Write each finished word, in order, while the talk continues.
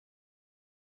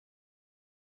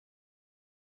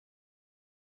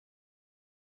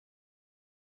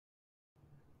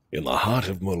In the heart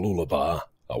of Mooloolaba,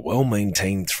 a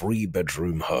well-maintained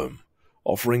three-bedroom home,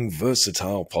 offering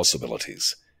versatile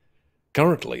possibilities.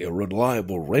 Currently a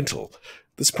reliable rental,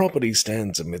 this property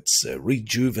stands amidst a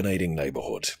rejuvenating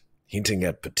neighbourhood, hinting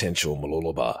at potential.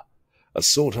 Mooloolaba, a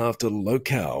sought-after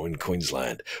locale in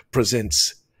Queensland,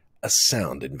 presents a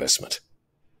sound investment.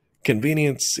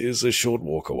 Convenience is a short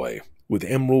walk away, with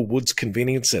Emerald Woods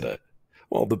Convenience Centre,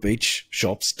 while the beach,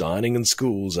 shops, dining and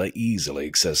schools are easily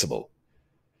accessible.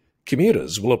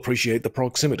 Commuters will appreciate the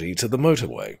proximity to the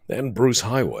motorway and Bruce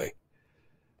Highway.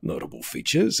 Notable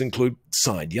features include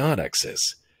side yard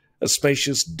access, a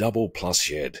spacious double-plus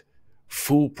shed,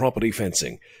 full property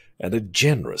fencing, and a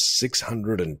generous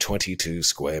 622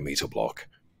 square metre block.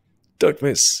 Don't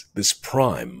miss this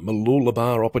prime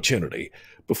Mooloolaba opportunity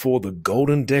before the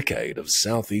golden decade of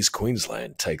southeast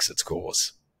Queensland takes its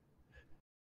course.